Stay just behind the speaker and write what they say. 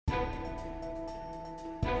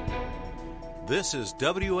This is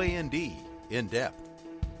WAND In Depth.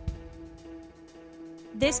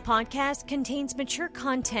 This podcast contains mature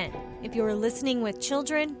content. If you are listening with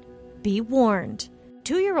children, be warned.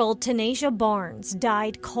 2-year-old Tanasia Barnes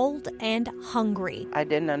died cold and hungry. I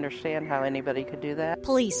didn't understand how anybody could do that.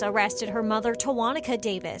 Police arrested her mother, Tawanica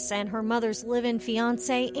Davis, and her mother's live-in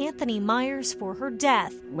fiance, Anthony Myers, for her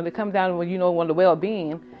death. When it comes down to, the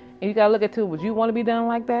well-being, and you got to look at too, would you want to be done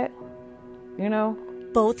like that?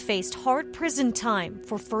 Both faced hard prison time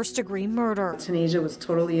for first-degree murder. Tanasia was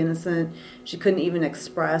totally innocent. She couldn't even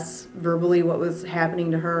express verbally what was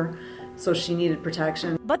happening to her, so she needed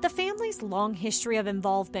protection. But the family's long history of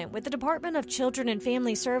involvement with the Department of Children and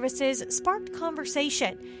Family Services sparked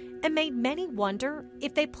conversation and made many wonder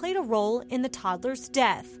if they played a role in the toddler's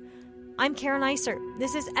death. I'm Karen Iser.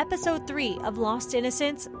 This is Episode 3 of Lost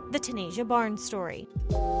Innocence, the Tanasia Barnes story.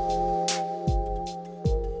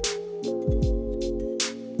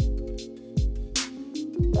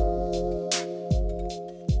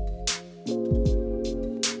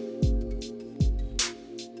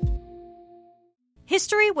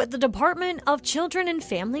 History with the Department of Children and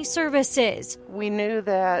Family Services. We knew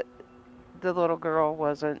that the little girl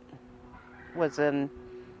was in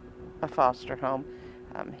a foster home.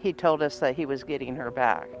 He told us that he was getting her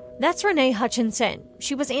back. That's Renee Hutchinson.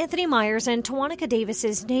 She was Anthony Myers and Tawanica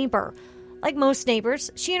Davis's neighbor. Like most neighbors,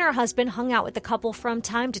 she and her husband hung out with the couple from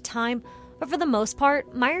time to time, but for the most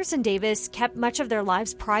part, Myers and Davis kept much of their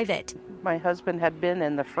lives private. My husband had been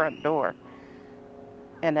in the front door.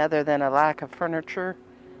 And other than a lack of furniture,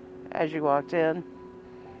 as you walked in,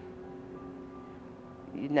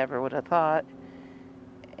 you never would have thought.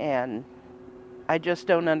 And I just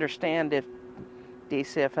don't understand if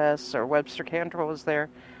DCFS or Webster Cantrell was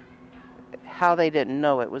there, how they didn't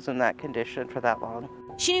know it was in that condition for that long.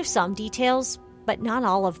 She knew some details, but not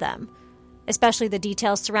all of them, especially the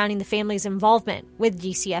details surrounding the family's involvement with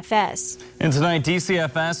DCFS. And tonight,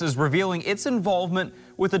 DCFS is revealing its involvement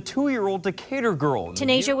with a 2-year-old Decatur girl.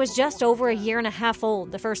 Tanasia was just over a year and a half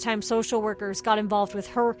old the first time social workers got involved with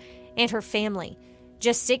her and her family.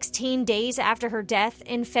 Just 16 days after her death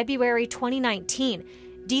in February 2019,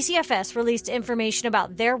 DCFS released information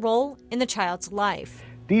about their role in the child's life.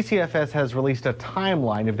 DCFS has released a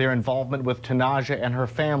timeline of their involvement with Tanasia and her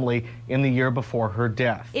family in the year before her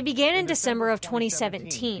death. It began in December of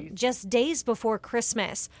 2017, just days before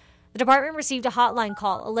Christmas. The department received a hotline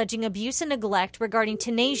call alleging abuse and neglect regarding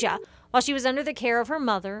Tanasia while she was under the care of her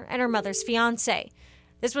mother and her mother's fiance.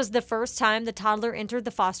 This was the first time the toddler entered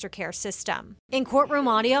the foster care system. In courtroom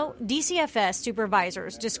audio, DCFS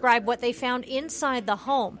supervisors describe what they found inside the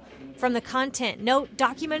home from the content note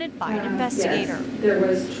documented by an investigator. Yes, there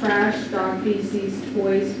was trash, dog feces,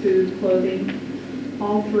 toys, food, clothing,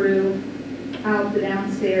 all throughout the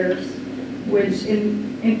downstairs, which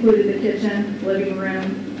included the kitchen, living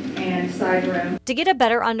room, and side room. To get a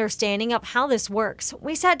better understanding of how this works,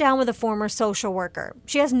 we sat down with a former social worker.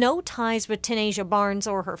 She has no ties with Tanasia Barnes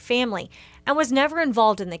or her family and was never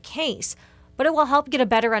involved in the case, but it will help get a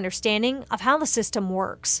better understanding of how the system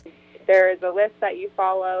works. There is a list that you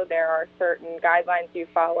follow. There are certain guidelines you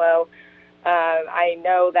follow. I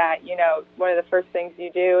know that, one of the first things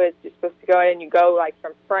you do is you're supposed to go in and you go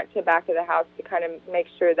from front to back of the house to kind of make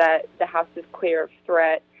sure that the house is clear of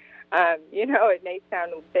threat. It may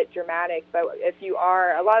sound a bit dramatic, but if you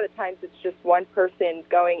are, a lot of the times it's just one person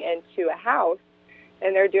going into a house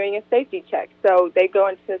and they're doing a safety check. So they go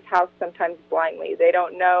into this house sometimes blindly. They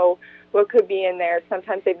don't know what could be in there.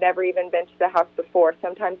 Sometimes they've never even been to the house before.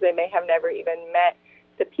 Sometimes they may have never even met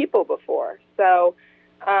the people before. So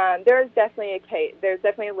there's definitely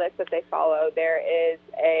a list that they follow. There is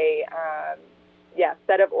a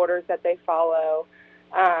set of orders that they follow.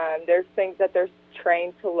 There's things that they're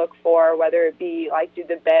trained to look for, whether it be do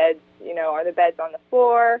the beds, are the beds on the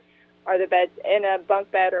floor? Are the beds in a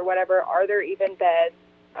bunk bed or whatever? Are there even beds?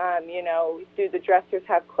 Do the dressers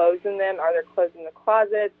have clothes in them? Are there clothes in the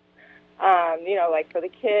closets? For the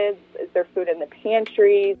kids, is there food in the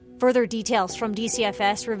pantry? Further details from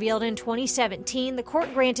DCFS revealed in 2017, the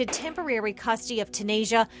court granted temporary custody of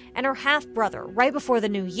Tanasia and her half-brother right before the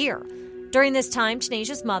new year. During this time,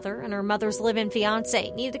 Tanasia's mother and her mother's live-in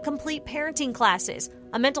fiance needed to complete parenting classes,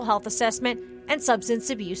 a mental health assessment, and substance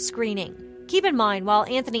abuse screening. Keep in mind, while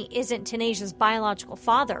Anthony isn't Tanasia's biological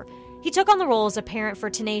father, he took on the role as a parent for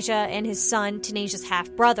Tanasia and his son, Tanasia's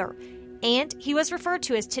half-brother, and he was referred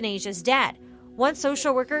to as Tanasia's dad. One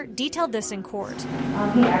social worker detailed this in court.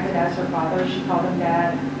 He acted as her father. She called him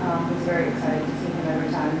dad. Was very excited to see him every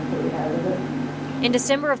time that we had with it. In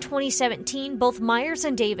December of 2017, both Myers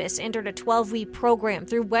and Davis entered a 12-week program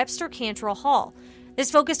through Webster Cantrell Hall. This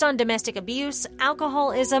focused on domestic abuse,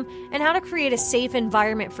 alcoholism, and how to create a safe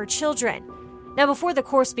environment for children. Now, before the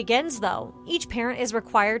course begins, though, each parent is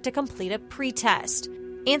required to complete a pretest.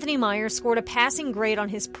 Anthony Myers scored a passing grade on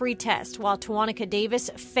his pretest, while Tawanica Davis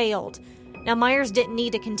failed. Now, Myers didn't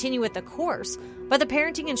need to continue with the course, but the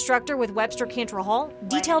parenting instructor with Webster Cantrell Hall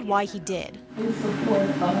detailed why he did. In support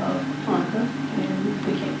of Tawanica and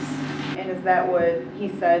the case. And is that what he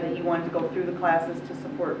said, that he wanted to go through the classes to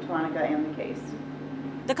support Tawanica and the case?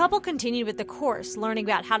 The couple continued with the course, learning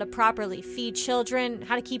about how to properly feed children,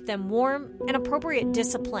 how to keep them warm, and appropriate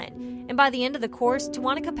discipline. And by the end of the course,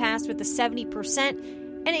 Tawanica passed with a 70%,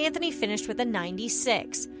 and Anthony finished with a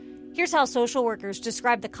 96. Here's how social workers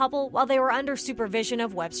described the couple while they were under supervision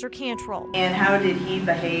of Webster Cantrell. And how did he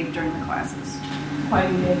behave during the classes? Quite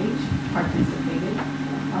engaged, participated.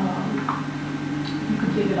 He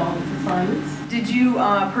completed all his assignments. Did you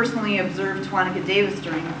personally observe Tawanica Davis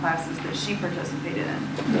during the classes that she participated in?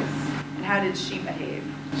 Yes. And how did she behave?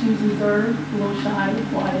 She was reserved, a little shy and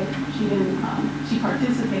quiet. She didn't. She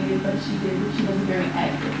participated, but she wasn't very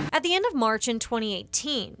active. At the end of March in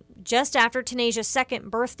 2018, just after Tanasia's second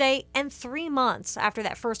birthday and 3 months after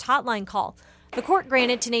that first hotline call, the court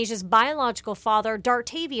granted Tanasia's biological father,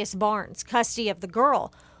 Dartavius Barnes, custody of the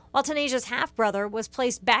girl, while Tanasia's half-brother was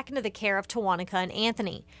placed back into the care of Tawanica and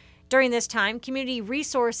Anthony. During this time, community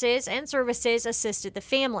resources and services assisted the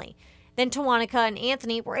family. Then Tawanica and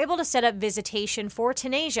Anthony were able to set up visitation for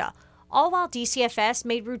Tanasia, all while DCFS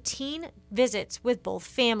made routine visits with both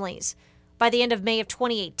families. By the end of May of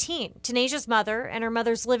 2018, Tanasia's mother and her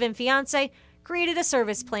mother's live-in fiancé created a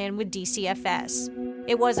service plan with DCFS.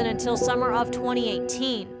 It wasn't until summer of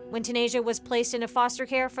 2018 when Tanasia was placed into foster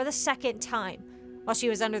care for the second time, while she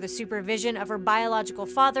was under the supervision of her biological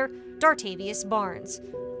father, Dartavius Barnes.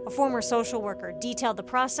 A former social worker detailed the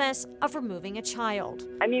process of removing a child.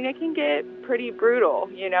 I mean, it can get pretty brutal.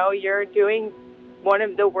 You know, you're doing one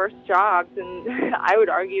of the worst jobs, and I would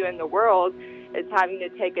argue in the world, is having to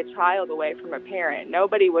take a child away from a parent.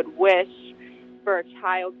 Nobody would wish for a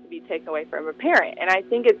child to be taken away from a parent. And I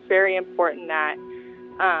think it's very important that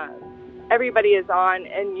everybody is on,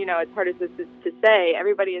 and, you know, it's hard as this is to say,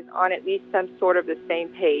 everybody is on at least some sort of the same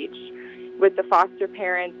page, with the foster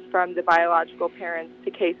parents, from the biological parents to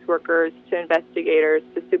caseworkers to investigators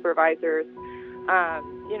to supervisors.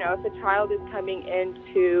 You know, if a child is coming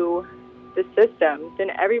into the system, then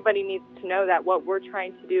everybody needs to know that what we're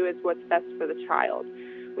trying to do is what's best for the child.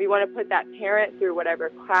 We want to put that parent through whatever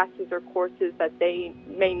classes or courses that they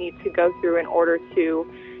may need to go through in order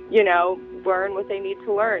to, you know, learn what they need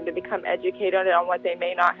to learn, to become educated on what they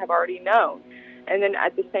may not have already known. And then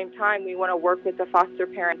at the same time, we want to work with the foster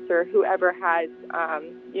parents or whoever has,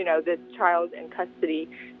 you know, this child in custody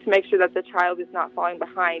to make sure that the child is not falling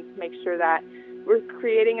behind, to make sure that we're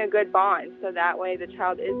creating a good bond, so that way the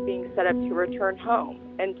child is being set up to return home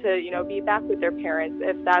and to, you know, be back with their parents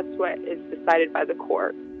if that's what is decided by the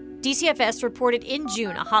court. DCFS reported in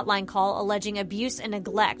June a hotline call alleging abuse and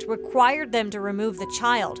neglect required them to remove the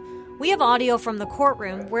child. We have audio from the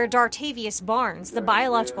courtroom where Dartavius Barnes, the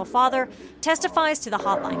biological father, testifies to the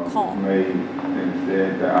hotline call. And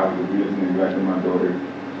said that I was abusing and neglecting my daughter.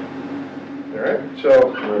 All right. So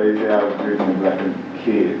they said I was abusing and neglecting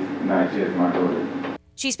kids, not just my daughter.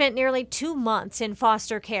 She spent nearly 2 months in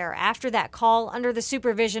foster care after that call under the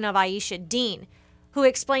supervision of Aisha Dean, who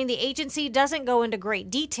explained the agency doesn't go into great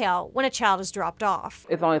detail when a child is dropped off.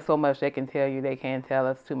 It's only so much they can tell you. They can't tell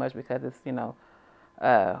us too much because it's, you know,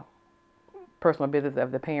 personal business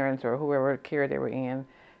of the parents or whoever care they were in.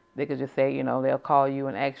 They could just say, you know, they'll call you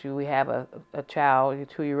and ask you, we have a child, a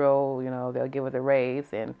 2-year-old, you know, they'll give us a raise.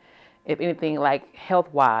 And if anything like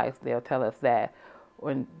health-wise, they'll tell us that.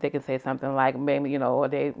 Or they can say something like maybe, you know, or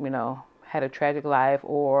they, you know, had a tragic life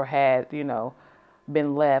or had, you know,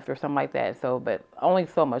 been left or something like that. So, but only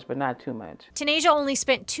so much, but not too much. Tanasia only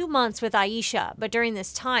spent 2 months with Aisha, but during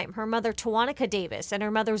this time, her mother Tawanica Davis and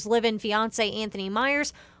her mother's live-in fiancé Anthony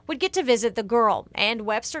Myers would get to visit the girl, and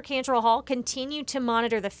Webster Cantrell Hall continued to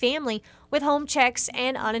monitor the family with home checks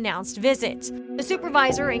and unannounced visits. The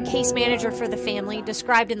supervisor and case manager for the family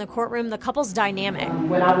described in the courtroom the couple's dynamic.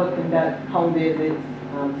 When I would conduct home visits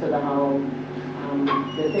to the home,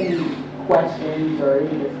 if any questions or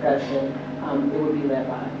any discussion, it would be led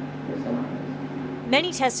by Mr. Myers.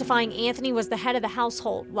 Many testifying Anthony was the head of the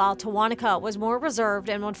household, while Tawanica was more reserved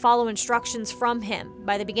and would follow instructions from him.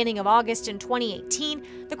 By the beginning of August in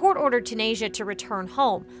 2018, the court ordered Tanasia to return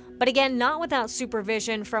home, but again, not without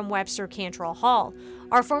supervision from Webster Cantrell Hall.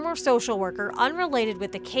 Our former social worker, unrelated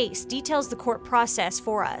with the case, details the court process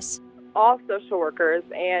for us. All social workers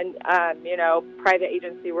and, you know, private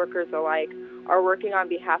agency workers alike are working on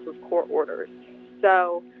behalf of court orders.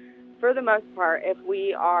 So for the most part, if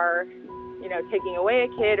we are, taking away a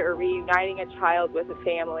kid or reuniting a child with a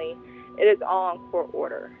family, it is all on court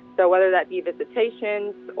order. So whether that be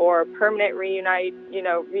visitations or permanent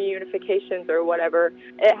reunifications or whatever,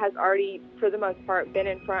 it has already, for the most part, been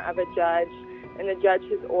in front of a judge, and the judge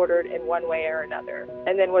has ordered in one way or another.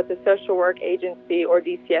 And then what the social work agency or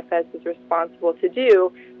DCFS is responsible to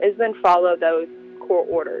do is then follow those court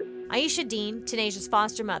orders. Aisha Dean, Tanaja's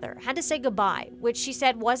foster mother, had to say goodbye, which she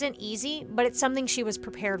said wasn't easy, but it's something she was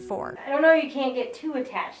prepared for. I don't know, you can't get too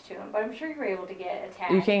attached to him, but I'm sure you were able to get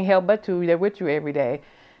attached. You can't help but to. They're with you every day.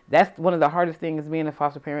 That's one of the hardest things being a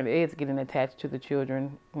foster parent is getting attached to the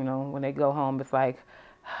children. When they go home, it's like,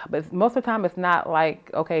 but most of the time it's not like,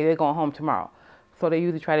 okay, they're going home tomorrow. So they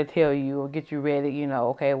usually try to tell you or get you ready,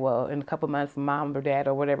 okay, well, in a couple of months, mom or dad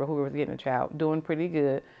or whatever, whoever's getting a child, doing pretty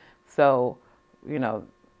good. So,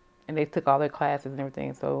 and they took all their classes and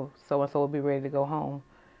everything, so-and-so will be ready to go home.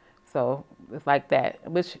 So it's like that,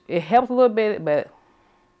 which it helps a little bit, but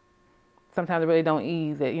sometimes it really don't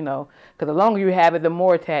ease it, because the longer you have it, the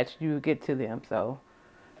more attached you get to them, so,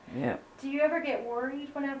 yeah. Do you ever get worried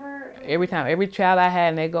whenever? Every time, every child I had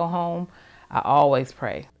and they go home, I always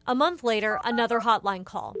pray. A month later, another hotline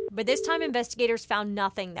call, but this time investigators found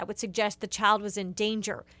nothing that would suggest the child was in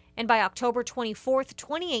danger. And by October 24th,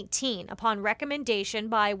 2018, upon recommendation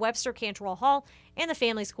by Webster Cantrell Hall and the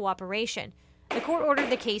family's cooperation, the court ordered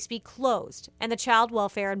the case be closed and the child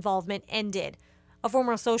welfare involvement ended. A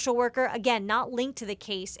former social worker, again not linked to the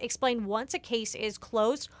case, explained once a case is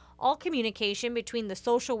closed, all communication between the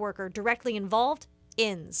social worker directly involved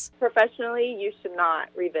ends. Professionally, you should not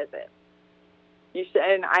revisit. You should,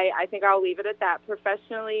 and I think I'll leave it at that.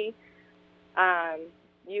 Professionally,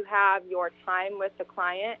 you have your time with the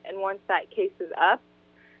client, and once that case is up,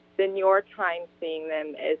 then your time seeing them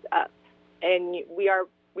is up. And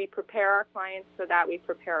we prepare our clients for that. We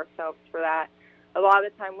prepare ourselves for that. A lot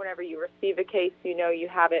of the time, whenever you receive a case, you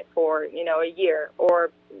have it for, a year,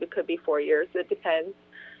 or it could be 4 years. It depends.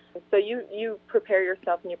 So you prepare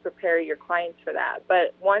yourself and you prepare your clients for that.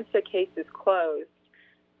 But once a case is closed,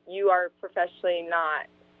 you are professionally not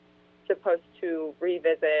supposed to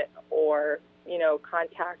revisit or,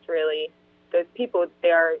 contact really those people.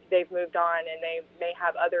 They've moved on and they may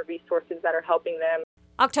have other resources that are helping them.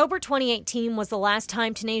 October 2018 was the last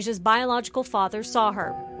time Tanaja's biological father saw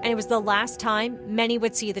her, and it was the last time many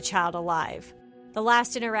would see the child alive. The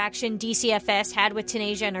last interaction DCFS had with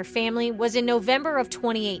Tanaja and her family was in November of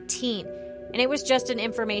 2018, and it was just an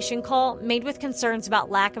information call made with concerns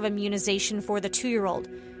about lack of immunization for the 2-year-old.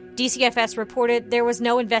 DCFS reported there was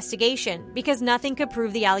no investigation because nothing could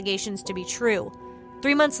prove the allegations to be true.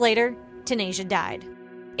 3 months later, Tanaja died.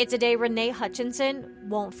 It's a day Renee Hutchinson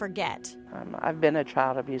won't forget. I've been a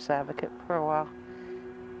child abuse advocate for a while,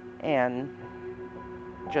 and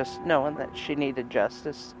just knowing that she needed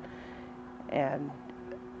justice, and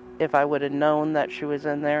if I would have known that she was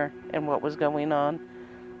in there and what was going on,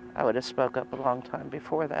 I would have spoke up a long time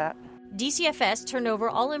before that. DCFS turned over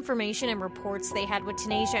all information and reports they had with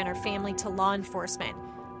Tanaja and her family to law enforcement.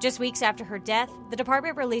 Just weeks after her death, the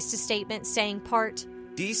department released a statement saying, part,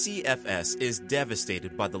 DCFS is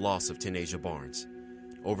devastated by the loss of Tanaja Barnes.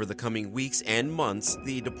 Over the coming weeks and months,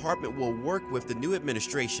 the department will work with the new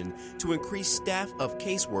administration to increase staff of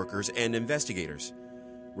caseworkers and investigators,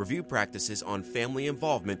 review practices on family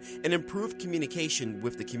involvement, and improve communication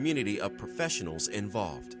with the community of professionals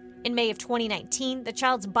involved. In May of 2019, the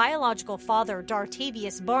child's biological father,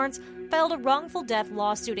 Dartavius Barnes, filed a wrongful death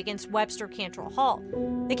lawsuit against Webster Cantrell Hall.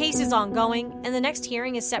 The case is ongoing, and the next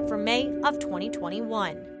hearing is set for May of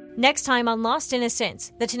 2021. Next time on Lost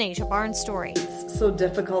Innocence, the Tanaja Barnes story. It's so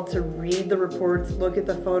difficult to read the reports, look at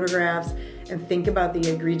the photographs, and think about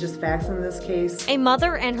the egregious facts in this case. A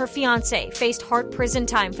mother and her fiancé faced hard prison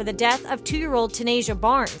time for the death of 2-year-old Tanaja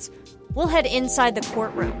Barnes. We'll head inside the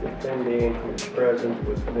courtroom.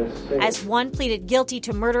 As one pleaded guilty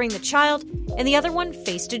to murdering the child, and the other one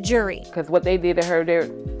faced a jury. Because what they did to her, there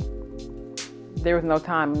was no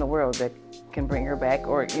time in the world that can bring her back,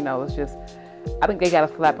 or, it's just, I think they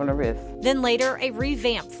got a slap on the wrist. Then later, a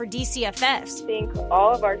revamp for DCFS. I think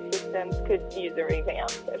all of our systems could use a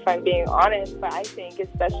revamp, if I'm being honest, but I think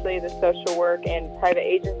especially the social work and private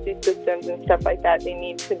agency systems and stuff like that, they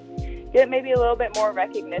need to get maybe a little bit more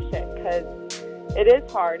recognition because it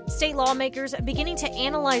is hard. State lawmakers beginning to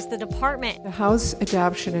analyze the department. The House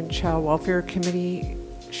Adoption and Child Welfare Committee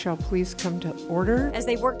shall please come to order. As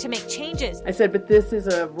they work to make changes. I said, but this is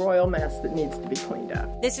a royal mess that needs to be cleaned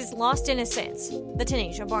up. This is Lost Innocence, the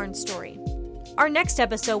Tanaja Barnes story. Our next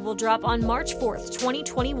episode will drop on March 4th,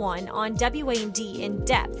 2021 on WAND In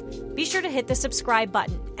Depth. Be sure to hit the subscribe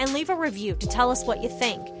button and leave a review to tell us what you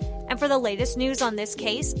think. And for the latest news on this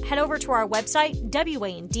case, head over to our website,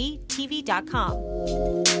 WANDTV.com.